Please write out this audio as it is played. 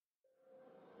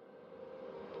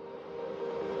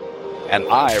an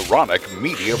Ironic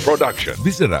Media production.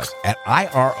 Visit us at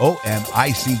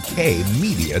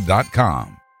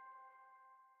ironickmedia.com.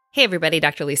 Hey everybody,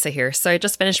 Dr. Lisa here. So I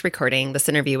just finished recording this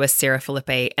interview with Sarah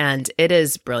Felipe, and it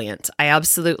is brilliant. I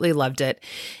absolutely loved it.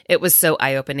 It was so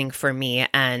eye-opening for me,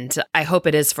 and I hope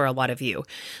it is for a lot of you.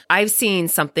 I've seen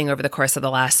something over the course of the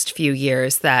last few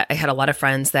years that I had a lot of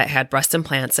friends that had breast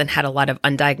implants and had a lot of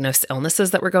undiagnosed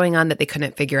illnesses that were going on that they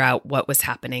couldn't figure out what was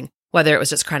happening. Whether it was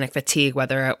just chronic fatigue,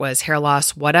 whether it was hair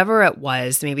loss, whatever it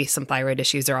was, maybe some thyroid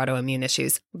issues or autoimmune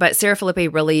issues. But Sarah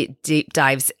Felipe really deep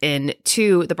dives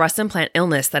into the breast implant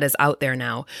illness that is out there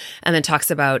now, and then talks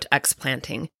about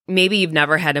explanting. Maybe you've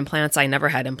never had implants. I never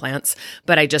had implants,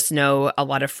 but I just know a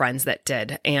lot of friends that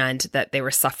did and that they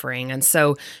were suffering. And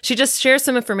so she just shares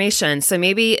some information. So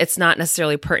maybe it's not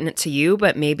necessarily pertinent to you,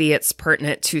 but maybe it's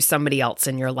pertinent to somebody else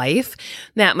in your life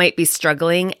that might be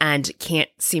struggling and can't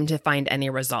seem to find any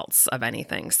results of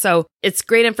anything. So it's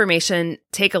great information.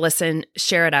 Take a listen,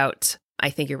 share it out. I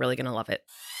think you're really going to love it.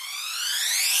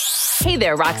 Hey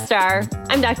there, Rockstar.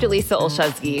 I'm Dr. Lisa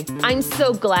Olszewski. I'm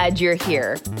so glad you're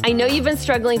here. I know you've been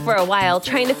struggling for a while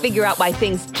trying to figure out why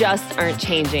things just aren't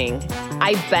changing.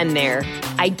 I've been there.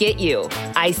 I get you.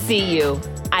 I see you.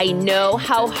 I know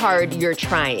how hard you're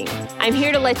trying. I'm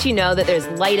here to let you know that there's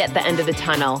light at the end of the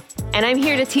tunnel, and I'm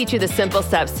here to teach you the simple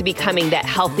steps to becoming that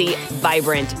healthy,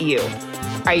 vibrant you.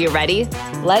 Are you ready?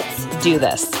 Let's do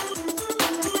this.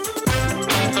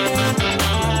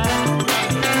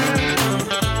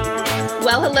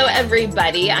 Well, hello,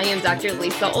 everybody. I am Dr.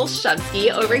 Lisa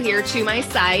Olszewski. Over here to my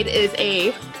side is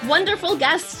a wonderful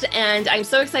guest, and I'm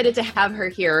so excited to have her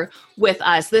here with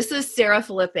us. This is Sarah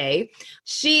Felipe.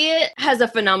 She has a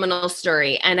phenomenal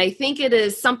story, and I think it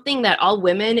is something that all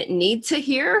women need to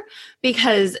hear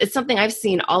because it's something I've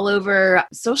seen all over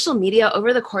social media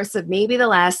over the course of maybe the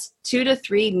last 2 to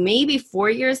 3, maybe 4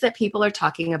 years that people are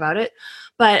talking about it.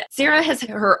 But Sarah has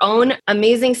her own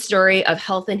amazing story of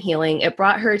health and healing. It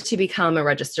brought her to become a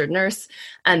registered nurse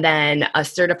and then a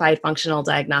certified functional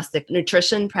diagnostic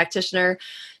nutrition practitioner.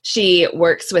 She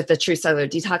works with the True Cellular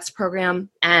Detox program,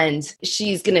 and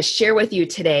she's going to share with you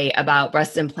today about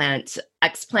breast implant,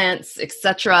 explants,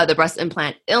 etc., the breast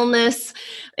implant illness,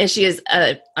 and she is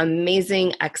an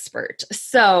amazing expert.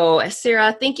 So,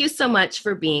 Sarah, thank you so much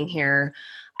for being here.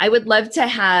 I would love to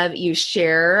have you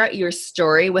share your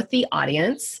story with the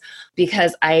audience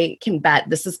because I can bet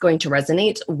this is going to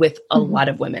resonate with a lot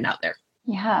of women out there.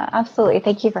 Yeah, absolutely.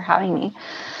 Thank you for having me.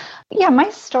 Yeah, my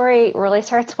story really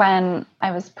starts when I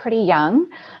was pretty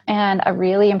young, and a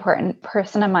really important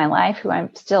person in my life who I'm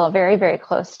still very, very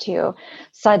close to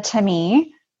said to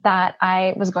me that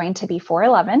I was going to be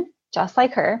 4'11", just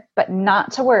like her, but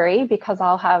not to worry because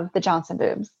I'll have the Johnson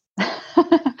boobs.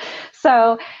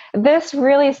 So this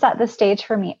really set the stage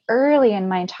for me early in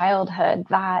my childhood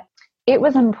that it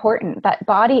was important, that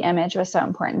body image was so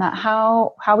important, that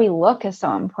how we look is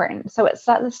so important. So it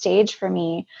set the stage for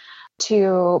me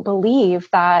to believe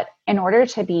that in order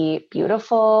to be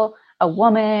beautiful, a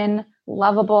woman,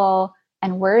 lovable,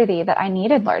 and worthy, that I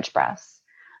needed large breasts.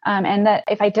 And that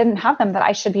if I didn't have them, that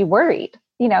I should be worried.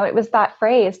 You know, it was that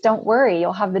phrase, don't worry,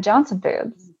 you'll have the Johnson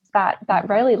boobs, that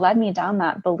really led me down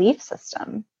that belief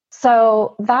system.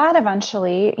 So that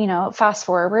eventually, fast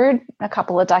forward a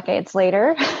couple of decades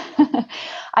later,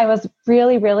 I was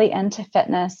really, really into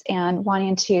fitness and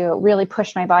wanting to really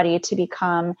push my body to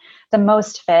become the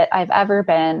most fit I've ever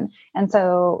been. And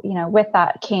so, with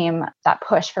that came that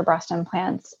push for breast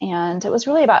implants. And it was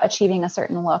really about achieving a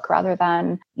certain look rather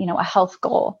than, a health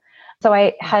goal. So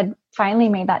I had finally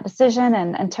made that decision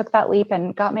and took that leap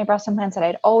and got my breast implants that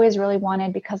I'd always really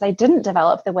wanted because I didn't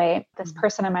develop the way this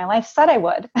person in my life said I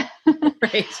would.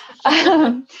 Right.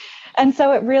 And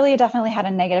so it really definitely had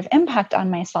a negative impact on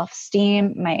my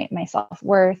self-esteem, my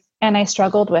self-worth, and I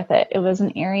struggled with it. It was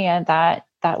an area that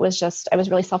I was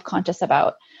really self-conscious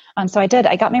about. So I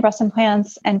got my breast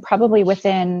implants, and probably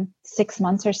within 6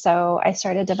 months or so, I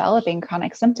started developing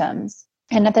chronic symptoms.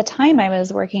 And at the time I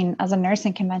was working as a nurse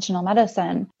in conventional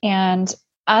medicine. And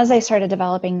as I started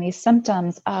developing these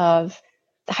symptoms of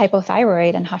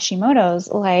hypothyroid and Hashimoto's,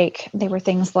 they were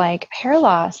things like hair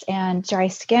loss and dry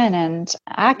skin and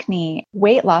acne,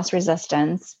 weight loss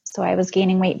resistance. So I was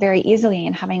gaining weight very easily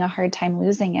and having a hard time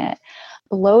losing it.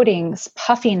 Bloating,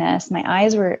 puffiness, my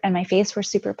eyes and my face were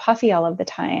super puffy all of the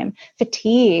time.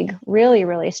 Fatigue, really,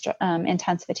 really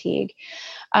intense fatigue.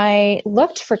 I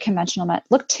looked to conventional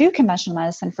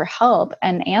medicine for help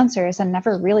and answers and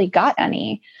never really got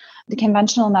any. The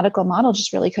conventional medical model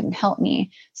just really couldn't help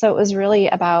me. So it was really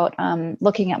about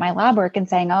looking at my lab work and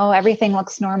saying, oh, everything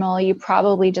looks normal. You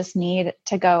probably just need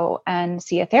to go and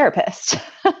see a therapist.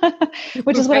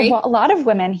 which is what Right? a lot of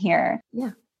women hear.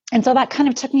 Yeah. And so that kind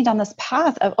of took me down this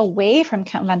path of away from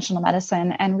conventional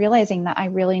medicine and realizing that I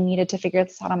really needed to figure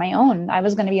this out on my own. I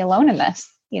was going to be alone in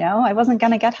this. I wasn't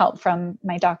going to get help from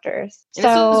my doctors. And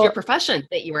this was your profession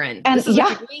that you were in. And this is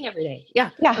what you're doing every day. Yeah.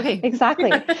 Yeah, okay.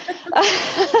 Exactly.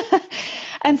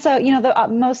 And so, the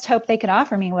most hope they could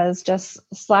offer me was just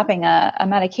slapping a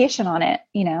medication on it,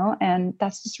 and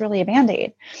that's just really a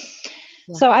Band-Aid.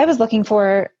 Yeah. So I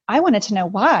wanted to know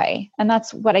why. And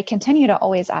that's what I continue to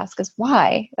always ask is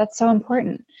why. That's so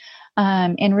important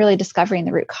in really discovering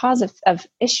the root cause of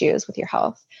issues with your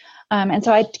health. And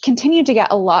so I continued to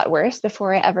get a lot worse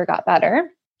before I ever got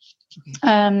better.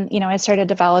 Okay. I started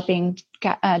developing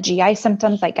GI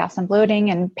symptoms like gas and bloating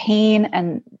and pain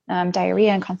and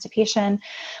diarrhea and constipation.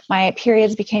 My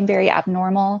periods became very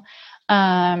abnormal.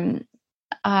 I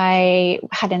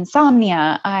had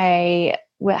insomnia. I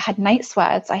had night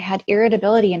sweats. I had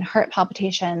irritability and heart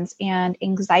palpitations and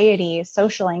anxiety,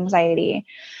 social anxiety.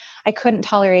 I couldn't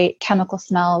tolerate chemical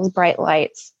smells, bright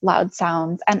lights, loud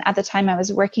sounds. And at the time I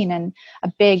was working in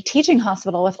a big teaching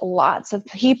hospital with lots of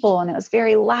people and it was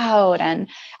very loud. And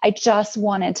I just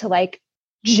wanted to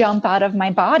jump out of my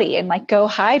body and go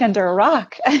hide under a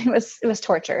rock. It was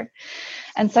torture.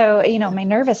 And so, my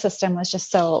nervous system was just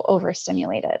so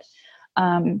overstimulated.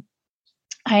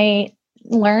 I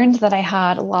learned that I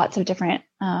had lots of different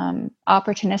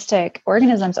opportunistic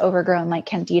organisms overgrown like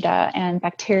Candida and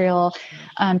bacterial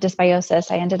dysbiosis.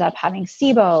 I ended up having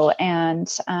SIBO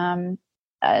and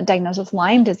diagnosed with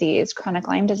Lyme disease, chronic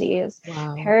Lyme disease,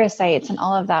 wow. Parasites and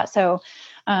all of that. So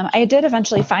I did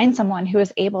eventually find someone who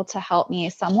was able to help me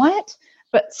somewhat,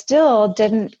 but still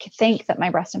didn't think that my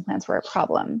breast implants were a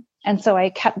problem. And so I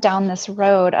kept down this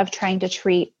road of trying to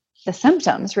treat the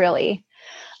symptoms really.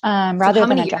 Rather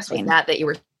than addressing that you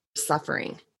were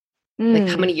suffering. Like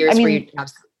how many years were you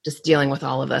just dealing with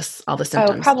all of this, all the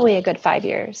symptoms? Oh, probably a good 5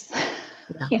 years.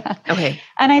 Yeah. Okay.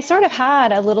 And I sort of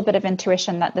had a little bit of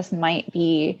intuition that this might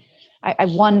be, I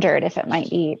wondered if it might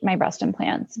be my breast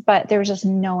implants, but there was just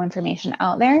no information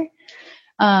out there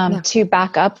to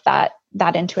back up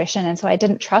that intuition. And so I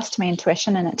didn't trust my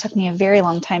intuition, and it took me a very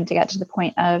long time to get to the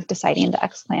point of deciding to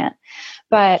explant.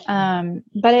 But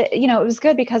it, it was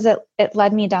good because it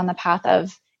led me down the path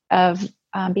of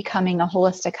becoming a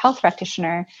holistic health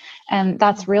practitioner. And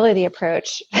that's really the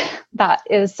approach that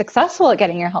is successful at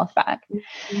getting your health back.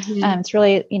 Mm-hmm. It's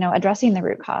really, addressing the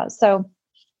root cause. So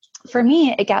for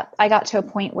me, I got to a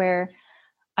point where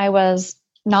I was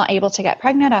not able to get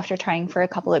pregnant after trying for a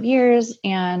couple of years,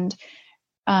 and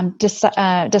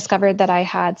discovered that I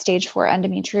had stage 4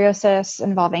 endometriosis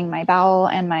involving my bowel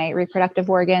and my reproductive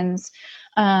organs.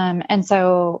 And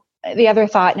so the other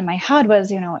thought in my head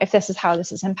was, if this is how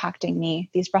this is impacting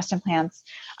me, these breast implants,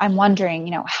 I'm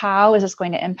wondering, how is this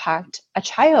going to impact a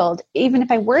child? Even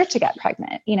if I were to get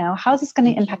pregnant, how is this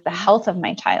going to impact the health of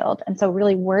my child? And so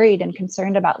really worried and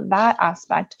concerned about that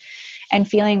aspect and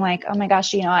feeling like, oh my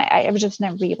gosh, I would just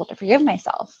never be able to forgive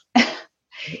myself.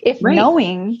 If right.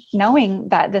 knowing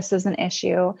that this is an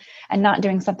issue and not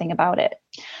doing something about it.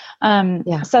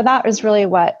 So that was really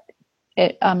what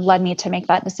it led me to make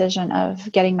that decision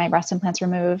of getting my breast implants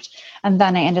removed. And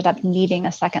then I ended up needing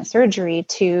a second surgery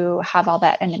to have all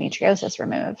that endometriosis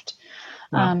removed.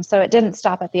 Wow. So it didn't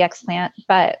stop at the explant,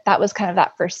 but that was kind of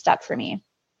that first step for me.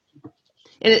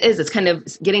 And it's kind of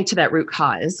getting to that root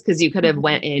cause, because you could have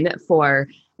went in for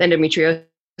the endometriosis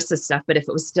stuff, but if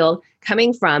it was still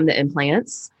coming from the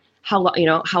implants, how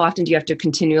often do you have to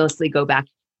continuously go back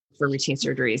for routine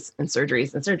surgeries,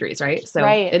 right? So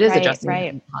it is addressing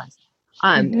the cause.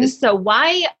 So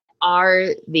why are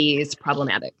these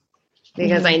problematic?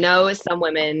 Because I know some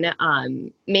women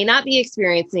may not be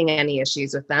experiencing any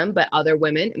issues with them, but other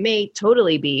women may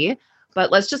totally be.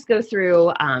 But let's just go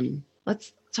through,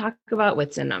 let's talk about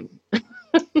what's in them.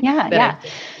 Yeah.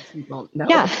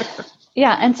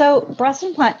 Yeah. And so breast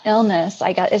implant illness,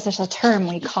 I guess, is just a term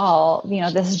we call,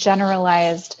 this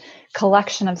generalized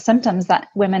collection of symptoms that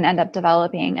women end up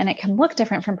developing. And it can look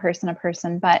different from person to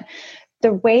person, but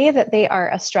the way that they are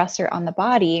a stressor on the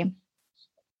body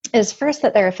is first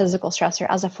that they're a physical stressor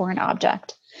as a foreign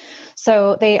object.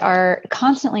 So they are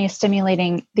constantly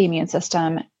stimulating the immune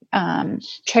system,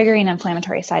 triggering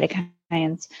inflammatory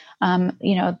cytokines.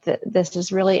 This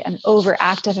is really an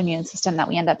overactive immune system that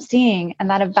we end up seeing, and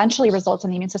that eventually results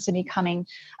in the immune system becoming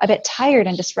a bit tired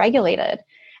and dysregulated.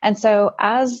 And so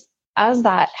as as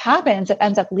that happens, it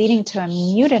ends up leading to a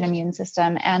muted immune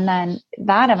system. And then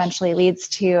that eventually leads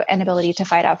to inability to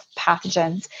fight off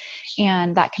pathogens.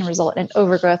 And that can result in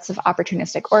overgrowths of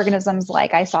opportunistic organisms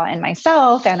like I saw in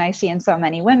myself and I see in so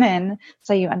many women.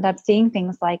 So you end up seeing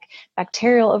things like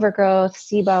bacterial overgrowth,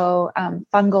 SIBO,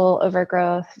 fungal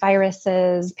overgrowth,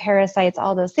 viruses, parasites,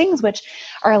 all those things, which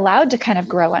are allowed to kind of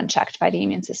grow unchecked by the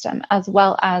immune system, as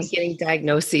well as getting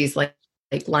diagnoses like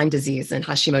Lyme disease and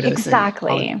Hashimoto's.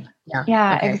 Exactly.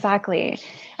 Exactly.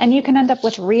 And you can end up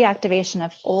with reactivation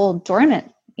of old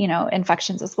dormant,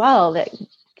 infections as well that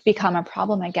become a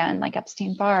problem again, like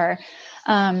Epstein-Barr.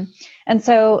 And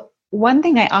so one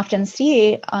thing I often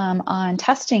see on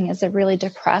testing is a really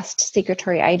depressed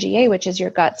secretory IgA, which is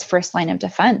your gut's first line of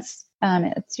defense.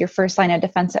 It's your first line of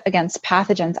defense against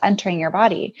pathogens entering your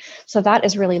body. So that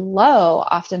is really low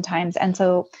oftentimes. And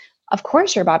so of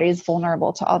course, your body is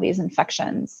vulnerable to all these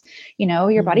infections.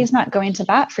 Your body's not going to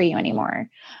bat for you anymore.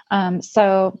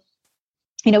 So,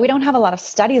 we don't have a lot of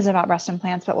studies about breast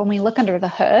implants, but when we look under the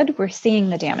hood, we're seeing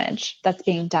the damage that's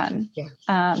being done. Yeah.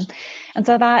 And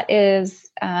so that is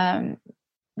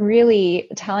really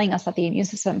telling us that the immune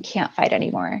system can't fight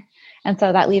anymore. And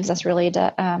so that leaves us really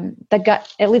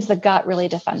leaves the gut really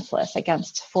defenseless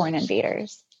against foreign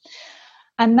invaders.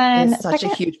 And then it's such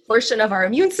a huge portion of our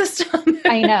immune system.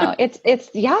 I know it's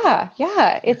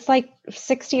like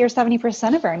 60 or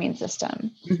 70% of our immune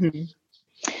system. Mm-hmm.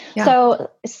 Yeah.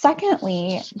 So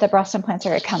secondly, the breast implants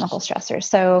are a chemical stressor.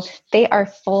 So they are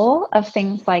full of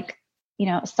things like,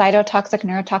 cytotoxic,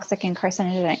 neurotoxic, and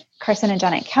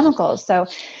carcinogenic chemicals. So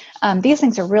these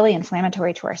things are really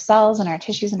inflammatory to our cells and our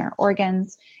tissues and our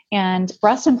organs. And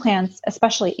breast implants,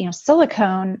 especially,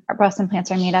 silicone breast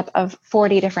implants are made up of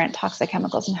 40 different toxic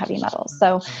chemicals and heavy metals.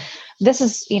 So this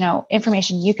is,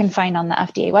 information you can find on the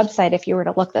FDA website if you were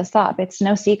to look this up. It's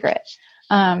no secret.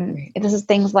 This is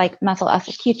things like methyl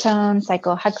ethyl ketone,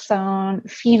 cyclohexone,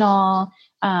 phenol,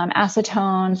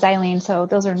 acetone, xylene. So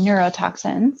those are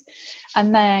neurotoxins.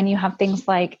 And then you have things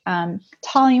like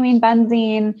toluene,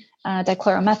 benzene,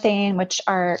 dichloromethane, which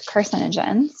are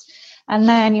carcinogens. And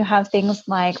then you have things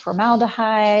like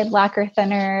formaldehyde, lacquer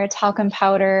thinner, talcum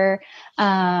powder,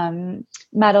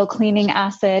 metal cleaning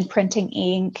acid, printing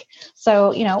ink.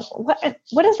 So,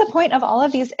 what is the point of all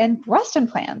of these in breast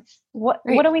implants? What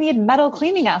do we need metal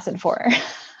cleaning acid for?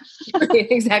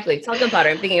 Exactly. Talcum powder.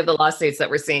 I'm thinking of the lawsuits that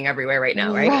we're seeing everywhere right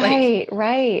now, right?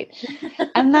 Right.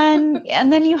 And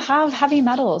then you have heavy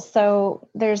metals. So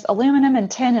there's aluminum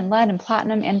and tin and lead and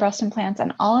platinum in breast implants,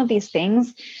 and all of these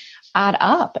things add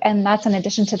up. And that's in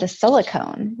addition to the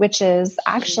silicone, which is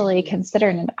actually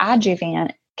considered an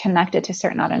adjuvant connected to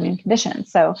certain autoimmune conditions.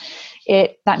 So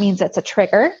that means it's a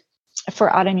trigger for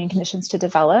autoimmune conditions to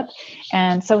develop.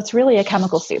 And so it's really a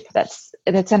chemical soup that's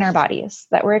in our bodies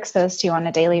that we're exposed to on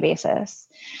a daily basis.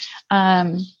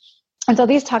 And so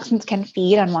these toxins can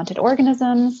feed unwanted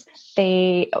organisms.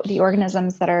 The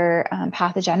organisms that are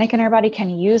pathogenic in our body can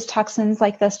use toxins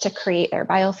like this to create their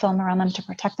biofilm around them to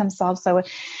protect themselves. So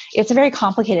it's a very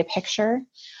complicated picture,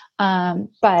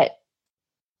 but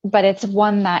it's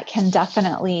one that can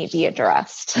definitely be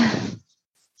addressed.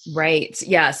 Right.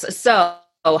 Yes. So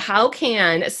how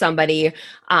can somebody,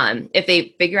 if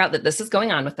they figure out that this is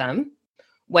going on with them,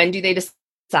 when do they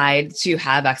decide to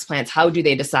have explants? How do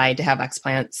they decide to have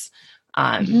explants?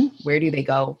 Where do they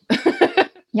go?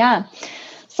 Yeah.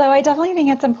 So I definitely think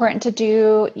it's important to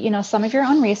do, some of your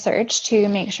own research to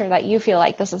make sure that you feel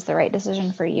like this is the right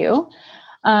decision for you.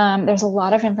 There's a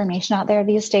lot of information out there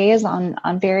these days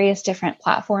on various different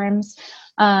platforms.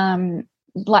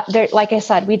 Like I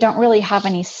said, we don't really have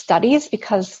any studies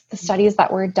because the studies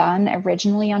that were done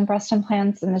originally on breast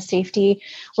implants and the safety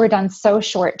were done so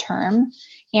short term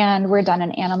and were done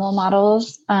in animal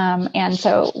models. And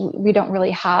so we don't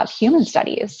really have human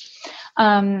studies.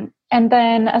 And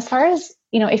then as far as,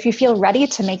 if you feel ready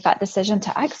to make that decision to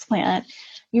explant,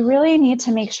 you really need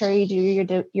to make sure you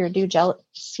do your due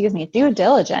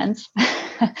diligence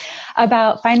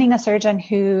about finding a surgeon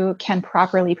who can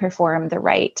properly perform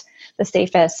the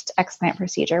safest explant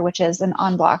procedure, which is an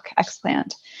en bloc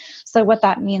explant. So what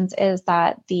that means is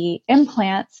that the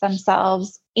implants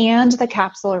themselves and the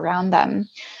capsule around them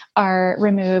are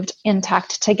removed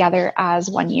intact together as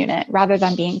one unit, rather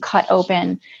than being cut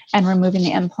open and removing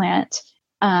the implant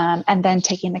and then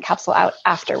taking the capsule out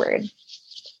afterward.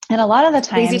 And a lot of the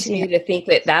times, it's easy to me to think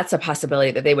that that's a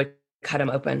possibility that they would cut them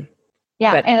open.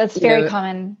 Yeah, and it's very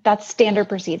common. That's standard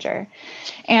procedure.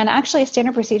 And actually,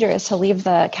 standard procedure is to leave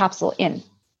the capsule in,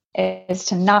 is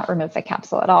to not remove the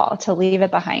capsule at all, to leave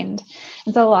it behind.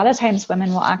 And so a lot of times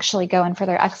women will actually go in for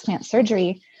their explant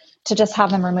surgery to just have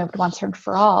them removed once and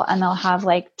for all. And they'll have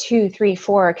like 2, 3,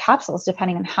 4 capsules,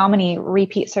 depending on how many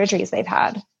repeat surgeries they've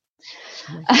had.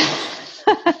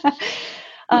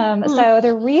 So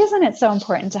the reason it's so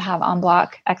important to have en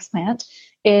bloc explant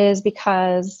is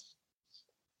because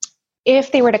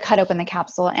if they were to cut open the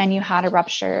capsule and you had a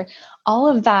rupture, all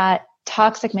of that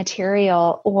toxic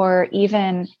material or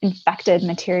even infected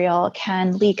material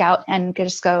can leak out and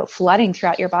just go flooding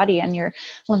throughout your body. And you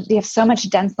have so much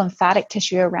dense lymphatic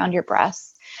tissue around your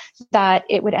breasts that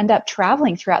it would end up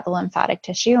traveling throughout the lymphatic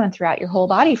tissue and throughout your whole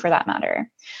body for that matter.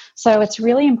 So it's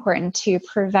really important to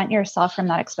prevent yourself from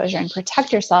that exposure and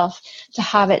protect yourself to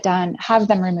have it done, have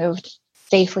them removed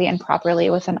safely and properly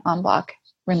with an en bloc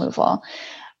removal.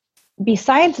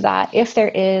 Besides that, if there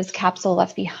is capsule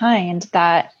left behind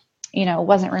that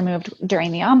wasn't removed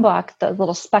during the en bloc, the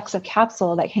little specks of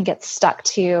capsule that can get stuck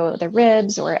to the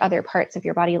ribs or other parts of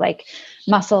your body like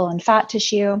muscle and fat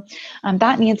tissue,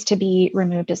 that needs to be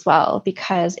removed as well,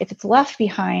 because if it's left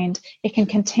behind, it can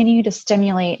continue to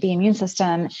stimulate the immune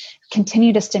system,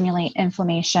 continue to stimulate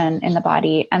inflammation in the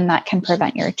body, and that can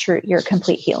prevent your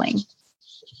complete healing.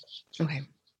 Okay.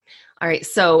 All right.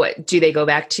 So do they go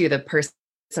back to the person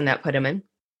that put them in?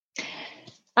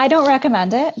 I don't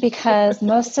recommend it because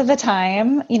most of the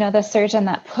time, the surgeon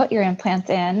that put your implants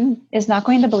in is not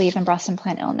going to believe in breast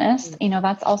implant illness.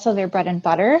 That's also their bread and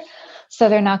butter. So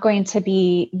they're not going to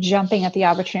be jumping at the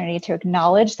opportunity to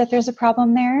acknowledge that there's a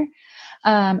problem there.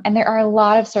 And there are a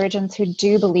lot of surgeons who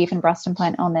do believe in breast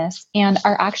implant illness and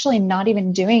are actually not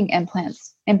even doing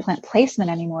implant placement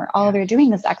anymore. All they're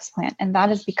doing is explant, and that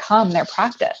has become their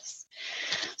practice.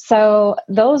 So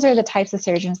those are the types of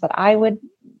surgeons that I would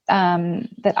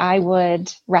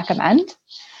recommend.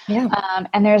 Yeah.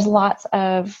 And there's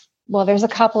there's a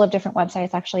couple of different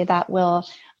websites actually that will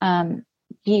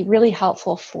be really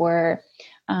helpful for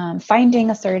finding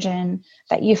a surgeon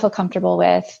that you feel comfortable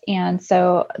with. And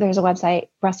so there's a website,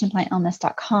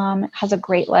 breastimplantillness.com, has a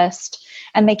great list,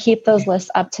 and they keep those lists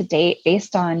up to date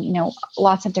based on,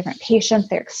 lots of different patients,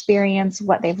 their experience,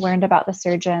 what they've learned about the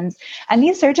surgeons. And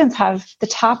these surgeons the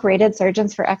top rated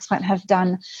surgeons for explant have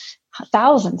done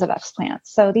thousands of explants.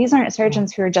 So these aren't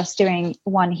surgeons who are just doing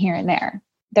one here and there.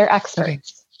 They're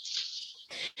experts.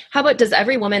 Okay. How about, does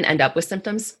every woman end up with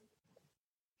symptoms?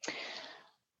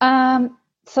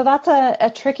 So that's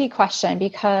a tricky question,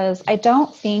 because I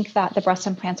don't think that the breast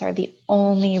implants are the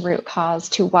only root cause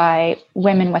to why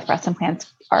women with breast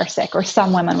implants are sick, or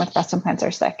some women with breast implants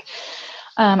are sick.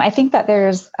 I think that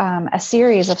there's a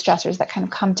series of stressors that kind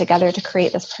of come together to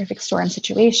create this perfect storm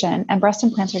situation, and breast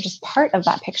implants are just part of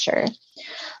that picture.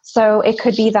 So it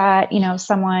could be that,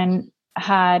 someone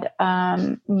had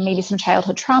maybe some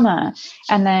childhood trauma,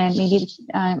 and then maybe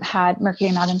had mercury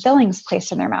iodine fillings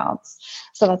placed in their mouths.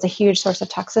 So that's a huge source of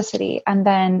toxicity, and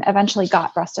then eventually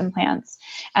got breast implants.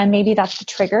 And maybe that's the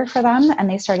trigger for them, and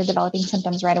they started developing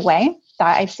symptoms right away.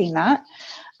 I've seen that.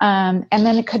 And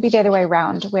then it could be the other way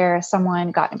around, where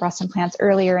someone got breast implants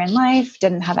earlier in life,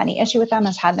 didn't have any issue with them,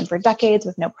 has had them for decades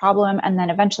with no problem. And then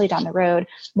eventually down the road,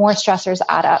 more stressors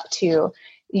add up to,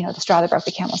 the straw that broke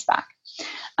the camel's back.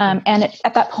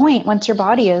 At that point, once your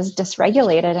body is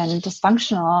dysregulated and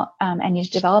dysfunctional, and you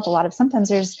develop a lot of symptoms,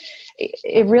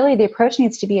 the approach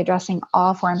needs to be addressing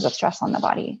all forms of stress on the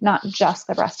body, not just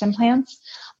the breast implants.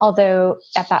 Although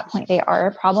at that point they are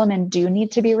a problem and do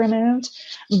need to be removed,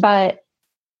 but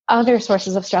other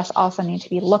sources of stress also need to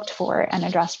be looked for and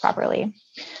addressed properly.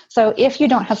 So if you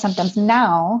don't have symptoms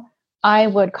now, I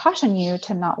would caution you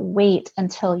to not wait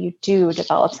until you do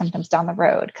develop symptoms down the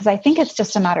road, because I think it's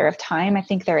just a matter of time. I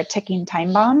think they're a ticking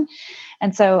time bomb.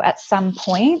 And so at some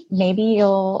point, maybe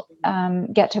you'll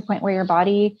get to a point where your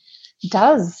body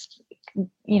does,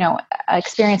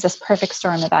 experience this perfect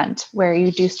storm event where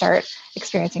you do start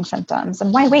experiencing symptoms.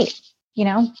 And why wait,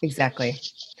 Exactly.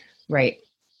 Right.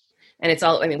 And it's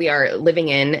all, we are living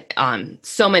in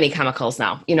so many chemicals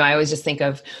now. I always just think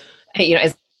of,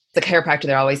 as the chiropractor,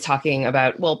 they're always talking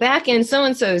about, well, back in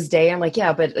so-and-so's day, I'm like,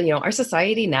 yeah, but our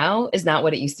society now is not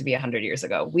what it used to be 100 years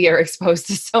ago. We are exposed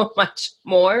to so much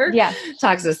more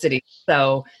toxicity.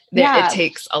 So it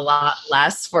takes a lot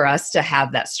less for us to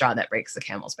have that straw that breaks the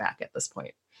camel's back at this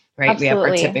point, right?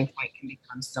 Absolutely. Our tipping point can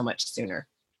become so much sooner.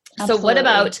 Absolutely. So what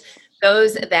about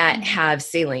those that have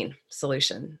saline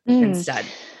solution instead?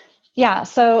 Yeah.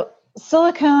 So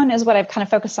silicone is what I've kind of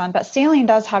focused on, but saline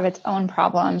does have its own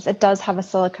problems. It does have a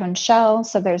silicone shell.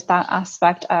 So there's that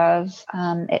aspect of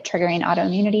it triggering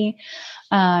autoimmunity.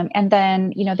 And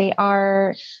then, they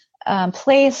are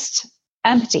placed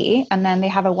empty, and then they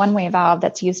have a one-way valve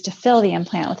that's used to fill the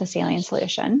implant with a saline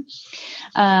solution.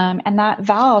 And that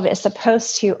valve is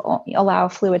supposed to allow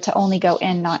fluid to only go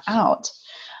in, not out.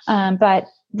 But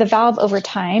the valve over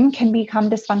time can become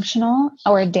dysfunctional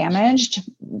or damaged,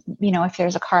 if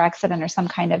there's a car accident or some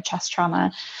kind of chest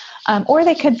trauma, or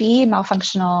they could be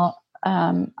malfunctional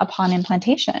upon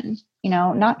implantation.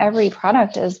 Not every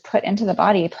product is put into the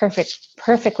body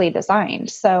perfectly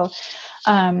designed. So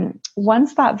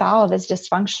once that valve is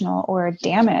dysfunctional or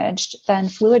damaged, then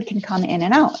fluid can come in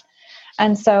and out.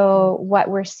 And so what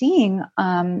we're seeing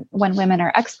when women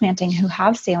are explanting who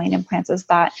have saline implants is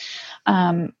that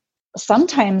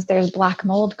sometimes there's black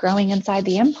mold growing inside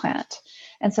the implant.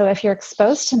 And so if you're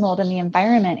exposed to mold in the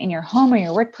environment in your home or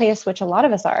your workplace, which a lot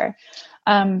of us are,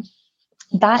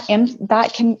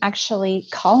 that can actually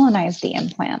colonize the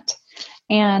implant.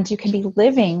 And you can be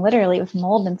living literally with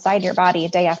mold inside your body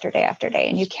day after day after day,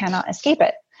 and you cannot escape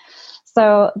it.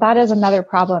 So that is another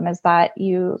problem, is that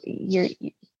you're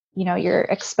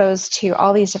exposed to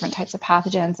all these different types of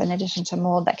pathogens in addition to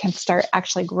mold that can start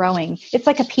actually growing. It's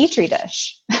like a petri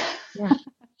dish.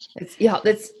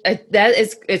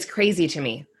 It's crazy to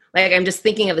me. Like, I'm just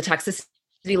thinking of the toxicity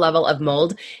level of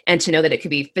mold, and to know that it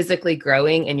could be physically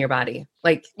growing in your body.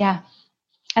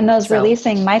 And those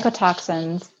releasing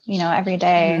mycotoxins, every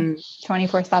day,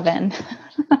 24/7.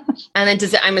 And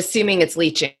then I'm assuming it's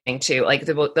leaching too. Like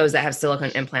those that have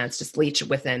silicone implants just leach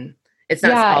within. It's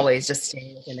not always just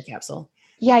staying within the capsule.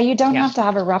 Yeah, you don't have to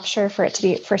have a rupture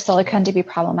for silicone to be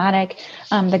problematic.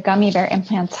 The gummy bear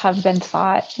implants have been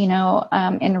thought,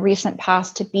 in recent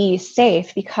past to be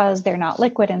safe because they're not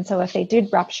liquid. And so if they did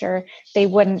rupture, they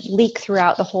wouldn't leak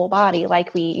throughout the whole body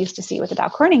like we used to see with the Dow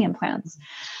Corning implants.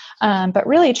 But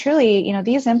really, truly,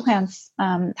 these implants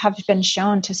have been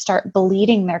shown to start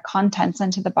bleeding their contents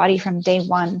into the body from day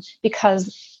one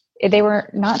because they were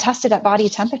not tested at body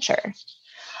temperature.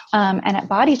 And at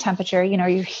body temperature,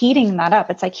 you're heating that up.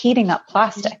 It's like heating up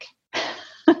plastic.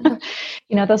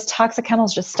 Those toxic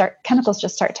chemicals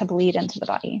just start to bleed into the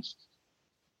body.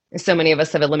 So many of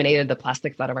us have eliminated the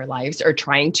plastics out of our lives, or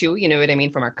trying to,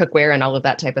 from our cookware and all of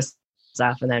that type of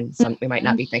stuff. And then we might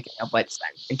not be thinking of what's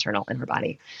internal in her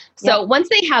body. So once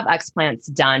they have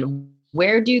explants done,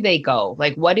 where do they go?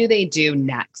 Like, what do they do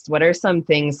next? What are some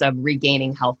things of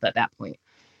regaining health at that point?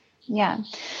 Yeah.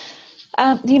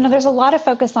 There's a lot of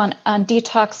focus on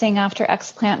detoxing after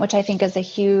explant, which I think is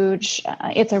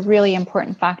it's a really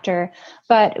important factor.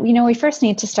 But, we first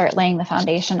need to start laying the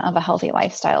foundation of a healthy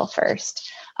lifestyle first.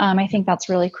 I think that's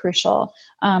really crucial.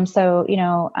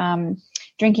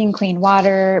 Drinking clean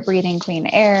water, breathing clean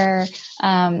air,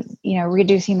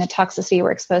 reducing the toxicity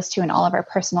we're exposed to in all of our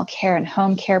personal care and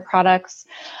home care products.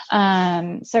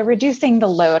 So reducing the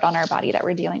load on our body that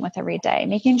we're dealing with every day,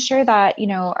 making sure that,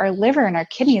 our liver and our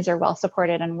kidneys are well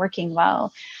supported and working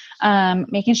well.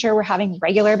 Making sure we're having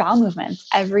regular bowel movements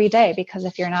every day, because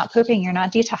if you're not pooping, you're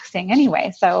not detoxing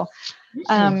anyway. So,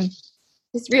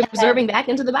 just reabsorbing back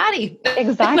into the body.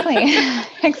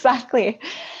 Exactly.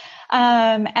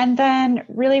 And then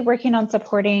really working on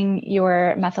supporting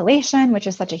your methylation, which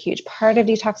is such a huge part of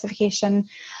detoxification,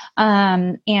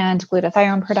 and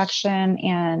glutathione production,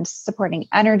 and supporting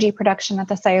energy production at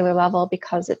the cellular level,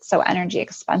 because it's so energy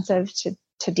expensive to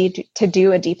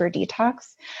do a deeper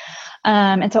detox.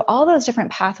 And so all those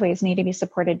different pathways need to be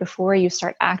supported before you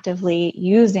start actively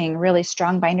using really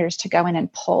strong binders to go in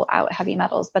and pull out heavy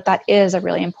metals. But that is a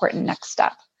really important next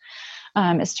step.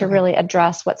 Is to really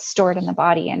address what's stored in the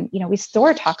body. And, we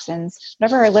store toxins,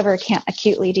 whatever our liver can't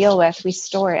acutely deal with, we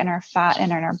store in our fat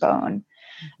and in our bone.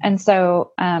 And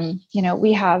so,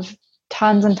 we have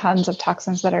tons and tons of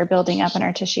toxins that are building up in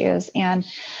our tissues. And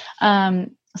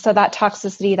so that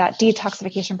toxicity, that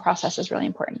detoxification process is really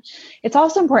important. It's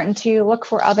also important to look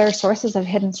for other sources of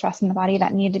hidden stress in the body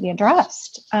that need to be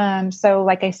addressed. So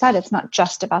like I said, it's not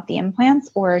just about the implants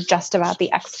or just about the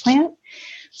explant.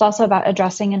 It's also about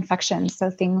addressing infections. So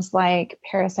things like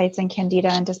parasites and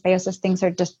candida and dysbiosis, things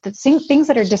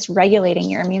that are dysregulating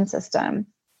your immune system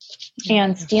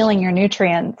and stealing your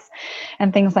nutrients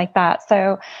and things like that.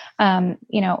 So,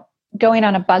 going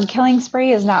on a bug killing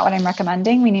spree is not what I'm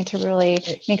recommending. We need to really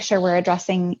make sure we're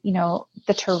addressing,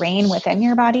 the terrain within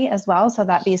your body as well, so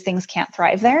that these things can't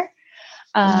thrive there.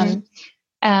 And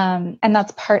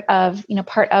that's part of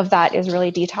that is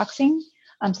really detoxing.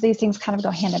 So these things kind of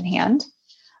go hand in hand.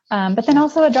 But then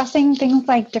also addressing things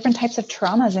like different types of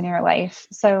traumas in your life.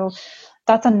 So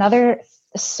that's another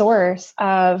source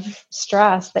of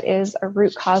stress that is a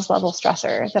root cause level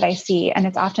stressor that I see. And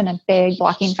it's often a big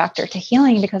blocking factor to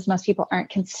healing, because most people aren't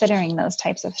considering those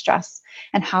types of stress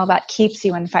and how that keeps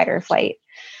you in fight or flight.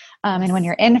 And when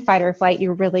you're in fight or flight,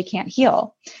 you really can't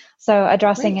heal. So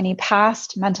addressing any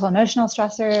past mental, emotional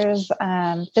stressors,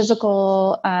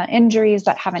 physical injuries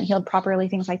that haven't healed properly,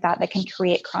 things like that can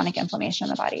create chronic inflammation in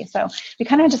the body. So we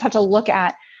kind of just have to look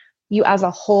at you as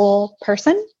a whole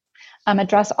person,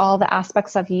 address all the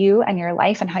aspects of you and your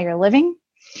life and how you're living,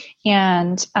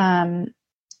 and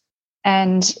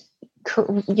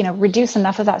reduce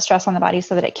enough of that stress on the body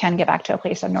so that it can get back to a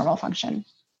place of normal function.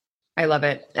 I love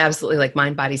it. Absolutely. Like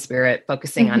mind, body, spirit,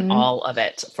 focusing on all of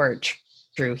it for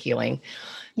true healing.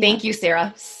 Thank you,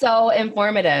 Sarah. So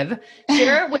informative.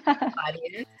 Share with the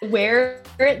audience where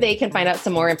they can find out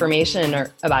some more information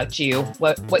about you,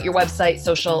 what your website,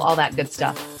 social, all that good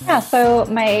stuff. Yeah. So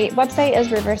my website is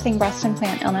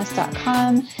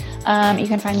reversingbreastimplantillness.com. You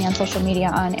can find me on social media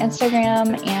on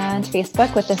Instagram and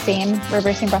Facebook with the same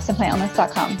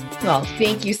reversingbreastimplantillness.com. Well,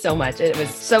 thank you so much. It was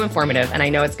so informative. And I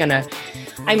know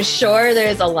I'm sure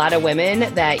there's a lot of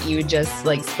women that you just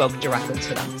spoke directly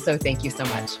to them. So thank you so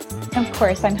much. Of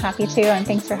course, I'm happy to. And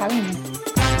thanks for having me.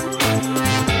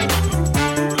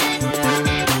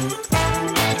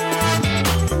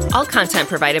 All content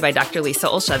provided by Dr. Lisa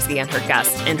Olszewski and her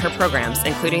guests in her programs,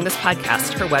 including this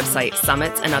podcast, her website,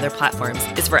 summits, and other platforms,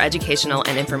 is for educational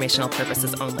and informational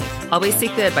purposes only. Always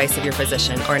seek the advice of your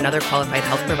physician or another qualified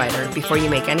health provider before you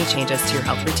make any changes to your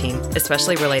health routine,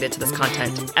 especially related to this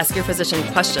content. Ask your physician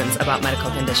questions about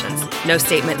medical conditions. No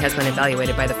statement has been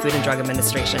evaluated by the Food and Drug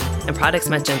Administration, and products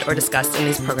mentioned or discussed in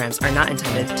these programs are not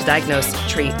intended to diagnose,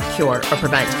 treat, cure, or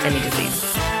prevent any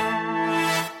disease.